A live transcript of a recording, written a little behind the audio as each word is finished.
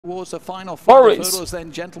Towards the final flight of hurdles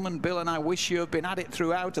then, Gentleman Bill and I Wish You have been at it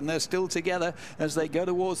throughout, and they're still together as they go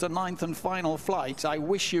towards the 9th and final flight. I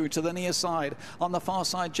Wish You to the near side. On the far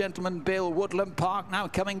side, Gentleman Bill. Woodland Park now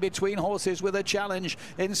coming between horses with a challenge.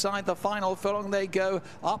 Inside the final furlong they go.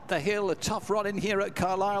 Up the hill, a tough run in here at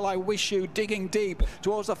Carlisle. I Wish You digging deep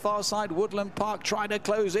towards the far side. Woodland Park trying to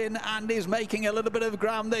close in and is making a little bit of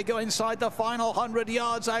ground. They go inside the final 100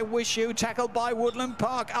 yards. I Wish You tackled by Woodland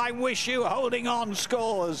Park. I Wish You holding on,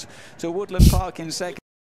 scores to Woodland Park in second.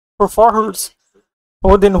 For 4 hurdles,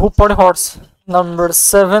 Odin Hoop Party Horse, number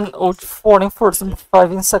 7, Oat 4 in first, number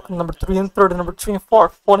 5 in second, number 3 in third, number 3 in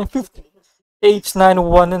fourth, 4 in fifth, H9,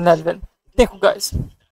 1 in 11. Thank you guys.